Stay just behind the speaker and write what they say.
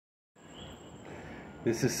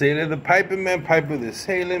This is Sailor the Piper Man, Piper the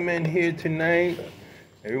Sailor Man here tonight.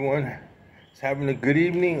 Everyone is having a good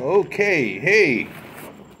evening. Okay, hey.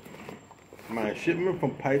 My shipment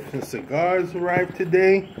from Pipes and Cigars arrived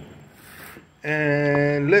today.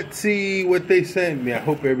 And let's see what they sent me. I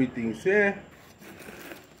hope everything's there.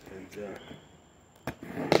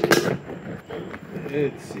 And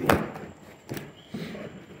let's see.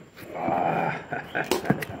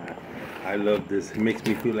 I love this. It makes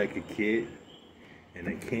me feel like a kid in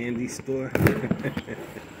a candy store.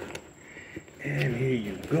 And here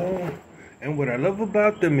you go. And what I love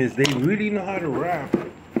about them is they really know how to wrap.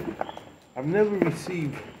 I've never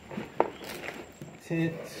received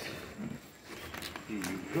tints. Here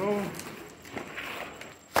you go.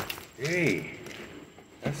 Hey,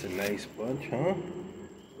 that's a nice bunch, huh?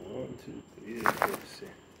 1, 2, 3, 4, 6.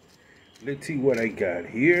 Let's see what I got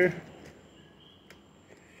here.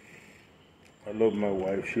 I love my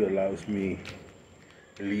wife. She allows me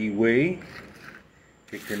leeway,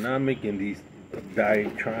 economic in these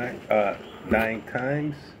dying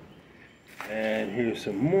times. And here's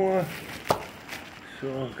some more.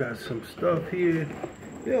 So I've got some stuff here.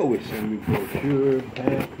 They always send me brochure,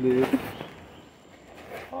 pamphlets.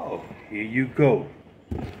 Oh, here you go.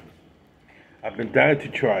 I've been dying to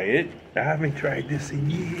try it. I haven't tried this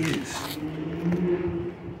in years.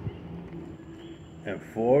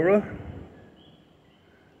 Amphora.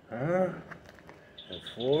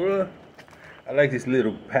 Amphora. I like this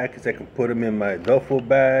little package. I can put them in my duffel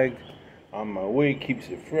bag. On my way, keeps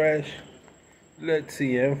it fresh. Let's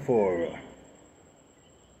see, Amphora.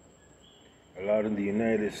 Allowed in the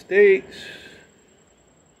United States.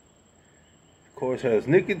 Of course, has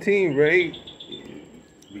nicotine, right?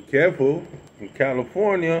 Be careful. In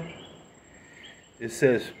California, it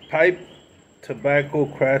says pipe tobacco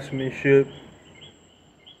craftsmanship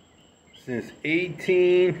since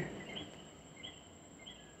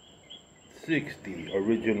 1860.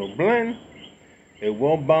 Original blend. A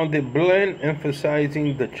well-bounded blend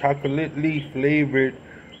emphasizing the chocolately flavored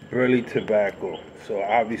burley tobacco. So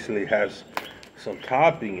obviously it has some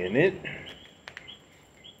topping in it.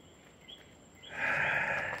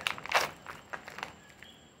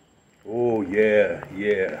 Oh yeah,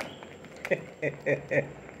 yeah.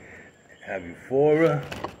 Amphora.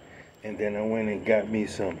 And then I went and got me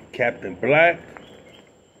some Captain Black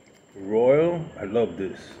Royal. I love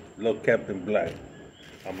this. Love Captain Black.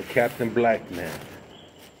 I'm a Captain Black man.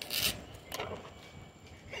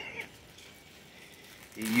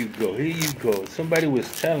 Here you go, here you go. Somebody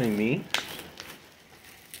was telling me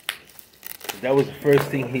that was the first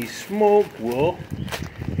thing he smoked. Well,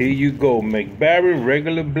 here you go. McBaron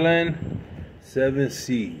regular blend, 7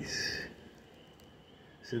 C's.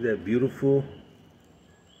 Isn't that beautiful?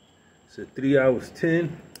 It's a 3 hours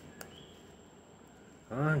 10.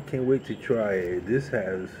 I can't wait to try it. This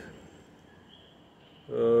has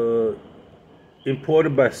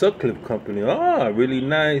imported by Sutcliffe Company. Really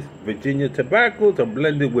nice. Virginia tobaccos are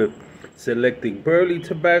blended with selected burley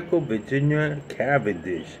tobacco, Virginia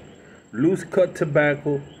Cavendish. Loose cut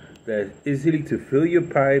tobacco that is easily to fill your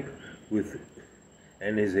pipe with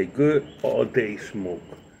and is a good all-day smoke.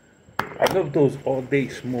 I love those all-day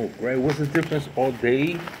smoke, right? What's the difference all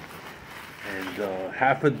day and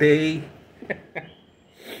half a day?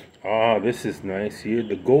 This is nice here.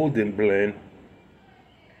 The golden blend.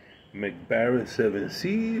 McBaron 7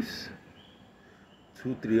 C's.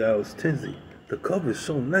 2 3 hours 10. The cover is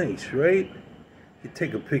so nice, right? You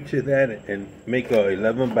take a picture of that and make a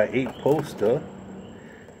 11 by 8 poster.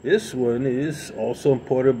 This one is also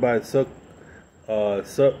imported by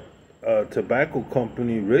Tobacco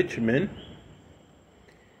Company, Richmond.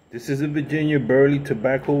 This is a Virginia burley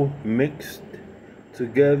tobacco mixed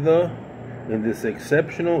together in this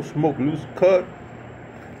exceptional smoke loose cut.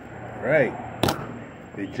 Right,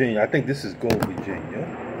 Virginia. I think this is gold Virginia.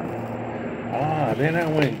 Then I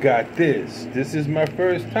went and got this. This is my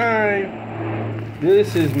first time.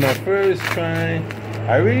 This is my first time.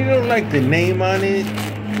 I really don't like the name on it.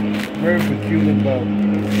 Very peculiar,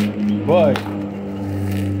 but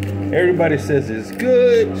everybody says it's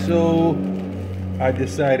good, so I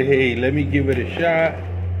decided, hey, let me give it a shot.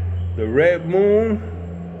 The Red Moon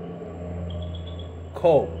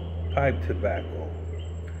Cult Pipe Tobacco.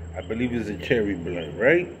 I believe it's a cherry blend,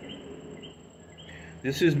 right?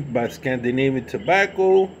 This is by Scandinavian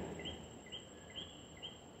Tobacco.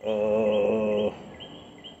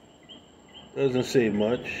 Doesn't say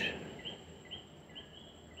much.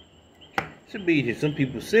 It's a BG. Some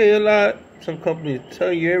people say a lot. Some companies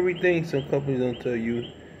tell you everything. Some companies don't tell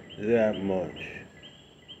you that much.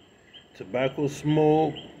 Tobacco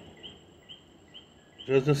smoke.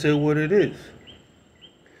 Doesn't say what it is.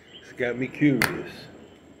 It's got me curious,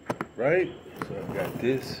 right? So I got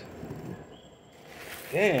this.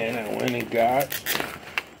 Then I went and got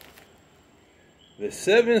the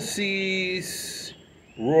 7 Seas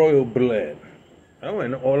Royal Blend. I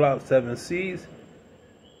went all out 7 Seas,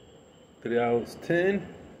 3 ounce tin.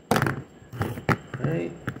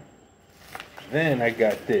 Right. Then I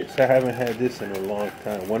got this. I haven't had this in a long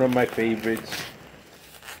time. One of my favorites,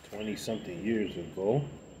 20-something years ago.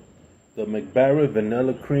 The McBarrett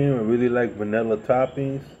Vanilla Cream. I really like vanilla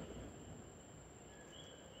toppings.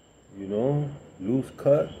 You know, loose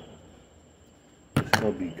cut. It's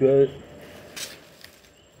gonna be good.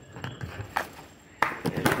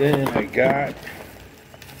 And then I got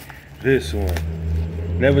this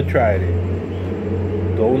one. Never tried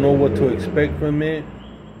it. Don't know what to expect from it.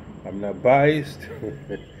 I'm not biased.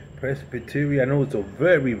 Presbyterian. I know it's a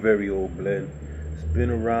very, very old blend. It's been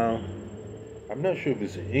around. I'm not sure if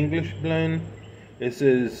it's an English blend. It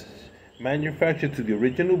says manufactured to the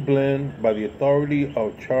original blend by the authority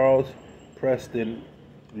of Charles Preston,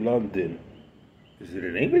 London. Is it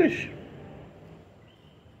in English?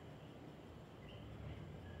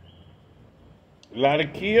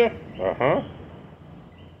 Latakia?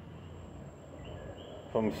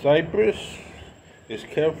 From Cyprus. It's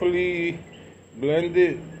carefully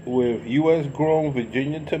blended with U.S. grown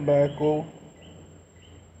Virginia tobacco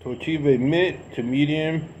to achieve a mid to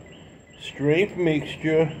medium strength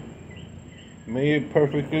mixture made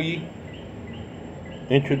perfectly.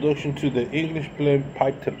 Introduction to the English blend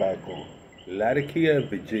pipe tobacco, Latakia,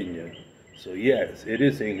 Virginia. So yes, it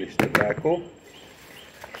is English tobacco.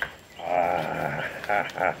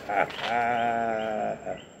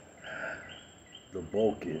 The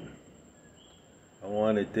Balkan. I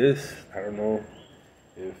wanted this. I don't know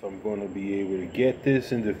if I'm going to be able to get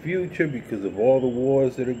this in the future because of all the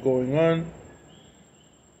wars that are going on.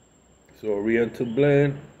 So Oriental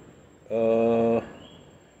blend.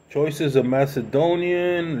 Choices of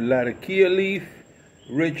Macedonian, Latakia leaf,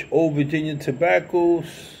 rich old Virginia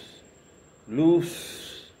tobaccos,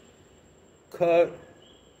 loose cut,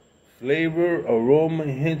 flavor, aroma,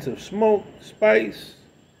 hints of smoke, spice.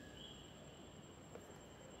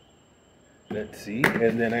 Let's see.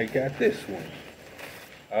 And then I got this one.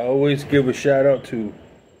 I always give a shout out to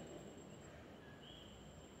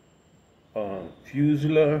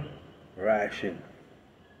Fusela Ration.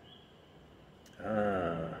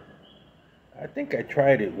 I think I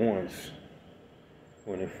tried it once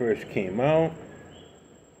when it first came out.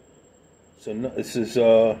 So no, this is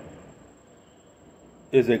a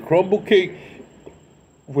crumble cake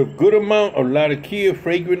with good amount of Latakia,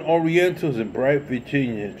 fragrant Orientals, and bright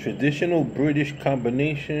Virginia. Traditional British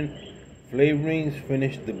combination flavorings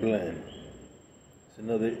finish the blend. It's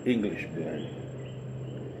another English blend.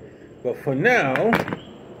 But for now,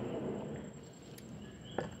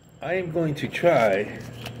 I am going to try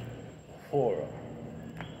Fora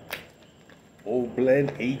Old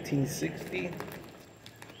Blend 1860.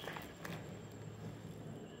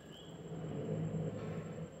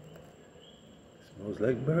 Smells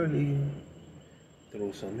like burley.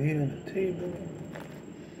 Throw some here on the table.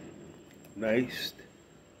 Nice.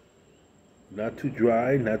 Not too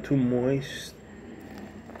dry, not too moist.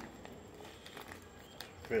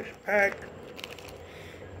 Fresh pack.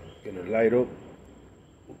 Gonna light up.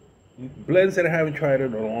 Blends that I haven't tried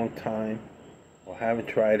in a long time, or haven't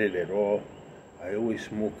tried it at all, I always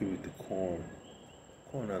smoke it with the corn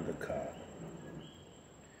on the cob.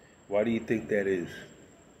 Why do you think that is?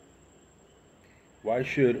 Why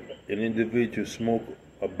should an individual smoke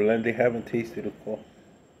a blend they haven't tasted before?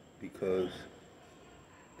 Because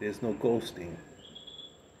there's no ghosting.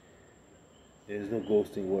 There's no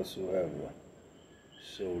ghosting whatsoever.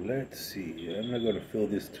 So let's see. I'm not going to fill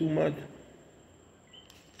this too much.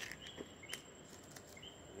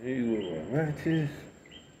 Here you go, my matches.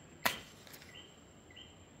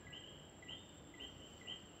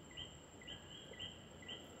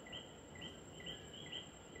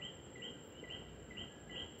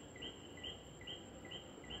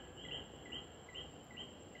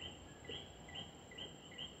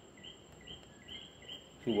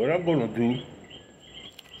 So what I'm gonna do,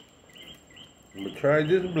 I'm gonna try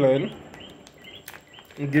this blend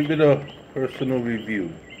and give it a personal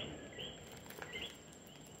review.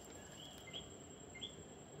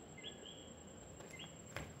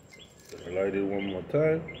 Light it one more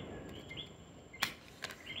time.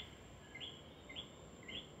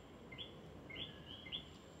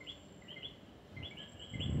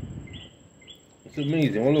 It's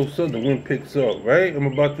amazing. All of a sudden the wind picks up, right? I'm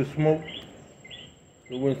about to smoke.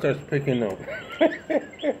 The wind starts picking up.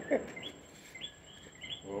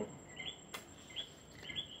 Well,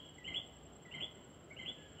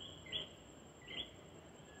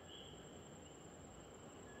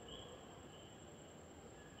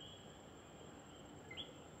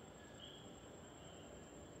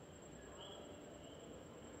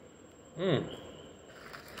 Mmm.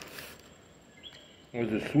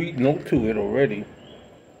 There's a sweet note to it already.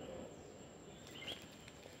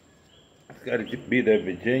 It's got to be that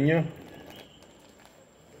Virginia.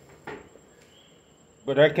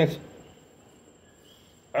 But I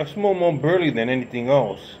smell more burley than anything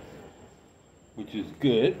else, which is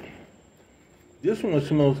good. This one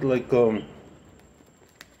smells like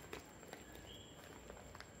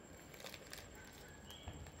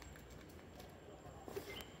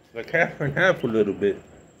half and half a little bit.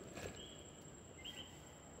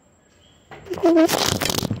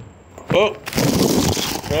 Oh,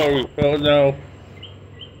 sorry, fell down.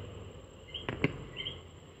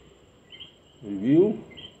 Review,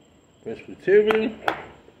 Presbyterian.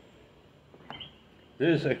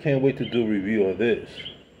 This, I can't wait to do a review of this.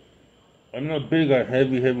 I'm not big on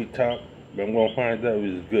heavy top, but I'm gonna find out if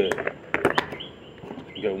it's good.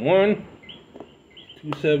 We got 1, 2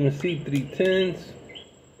 7C, 3 10s,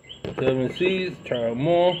 7Cs, try them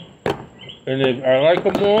more. And if I like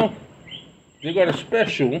them more, they got a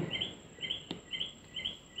special.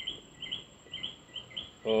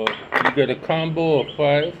 You get a combo of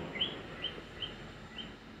 5.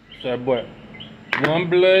 So I bought 1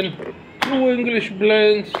 blend, 2 English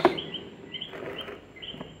blends,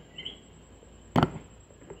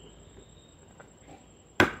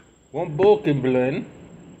 one Balkan blend,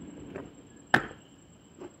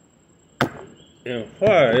 and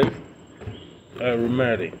 5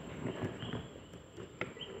 aromatic.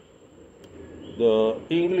 The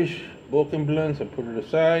English Balkan blends, I put it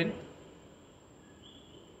aside,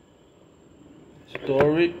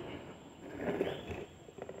 store it.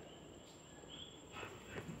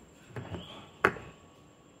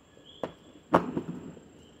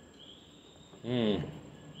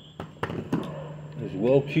 It's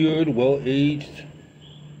well cured, well aged.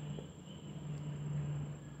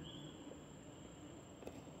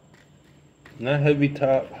 Not heavy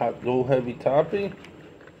top, no heavy topping.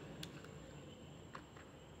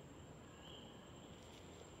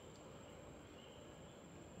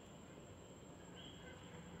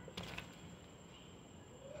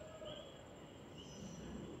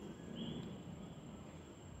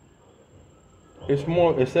 It's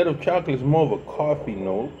more, instead of chocolate, it's more of a coffee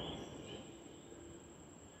note.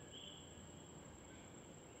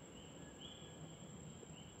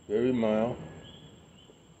 Very mild.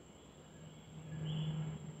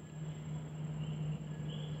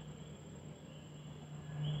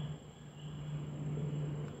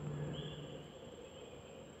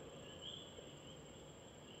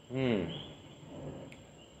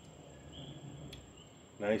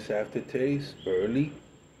 Nice aftertaste, burley.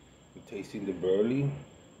 I'm tasting the burley,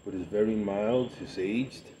 but it's very mild, it's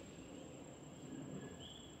aged.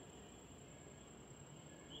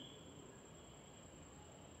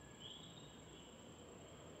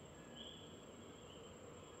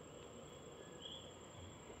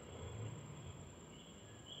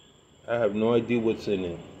 I have no idea what's in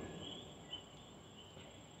it.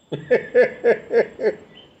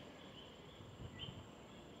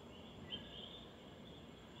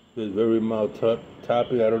 It's very mild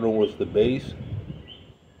topping. I don't know what's the base.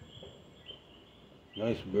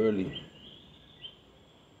 Nice burley.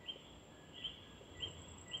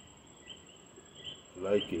 I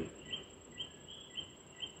like it.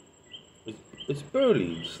 It's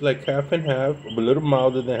burley. It's like half and half, a little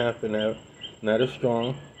milder than half and half. Not as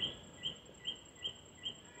strong.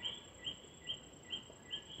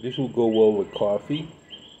 This will go well with coffee.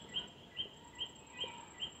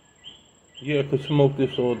 Yeah, I could smoke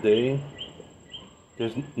this all day.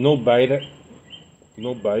 There's no bite.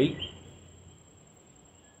 No bite.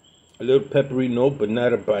 A little peppery note, but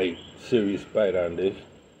not a bite. Serious bite on this.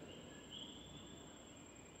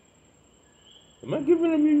 Am I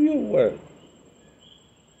giving a review or what?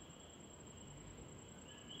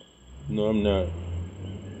 No, I'm not.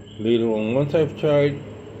 Later on, once I've tried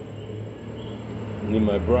in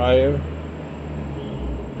my briar,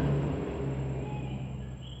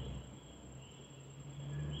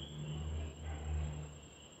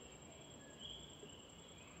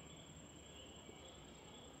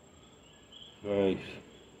 nice,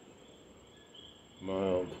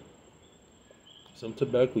 mild. Some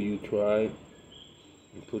tobacco you try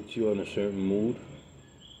and puts you on a certain mood.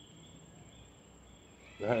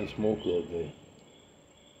 I hadn't smoked all day.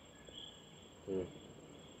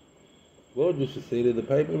 Well, just to say to the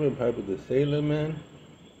piperman, piper the sailor man.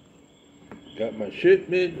 Got my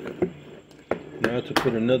shipment. Now to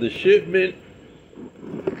put another shipment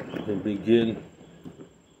and begin.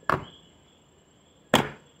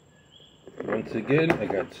 Once again, I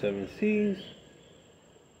got 7 C's.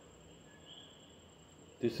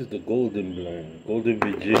 This is the golden blend, Golden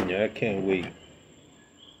Virginia. I can't wait.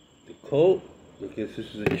 The coat, I guess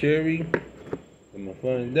this is a cherry. I'm gonna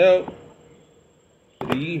find out.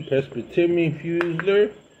 The Presbyterian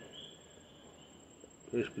Fusler.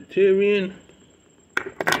 Presbyterian.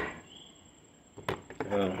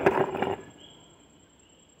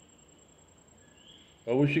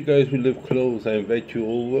 I wish you guys would live close. I invite you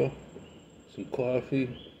over, some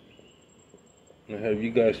coffee, and have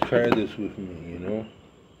you guys try this with me, you know.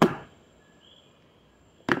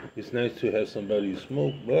 It's nice to have somebody to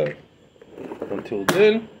smoke, but until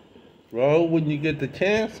then, Raul, when you get the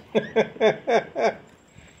chance,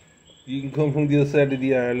 you can come from the other side of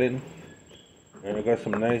the island. And I got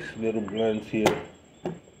some nice little blends here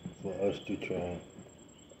for us to try.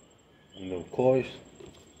 And of course,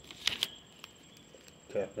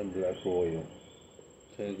 Captain Black Royal.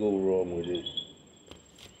 Can't go wrong with it.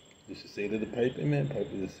 This is Sailor the Piper Man,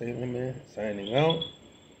 Piper the Sailor Man, signing out.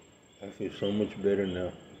 I feel so much better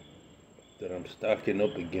now that I'm stocking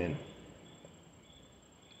up again.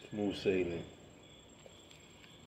 Smooth sailing.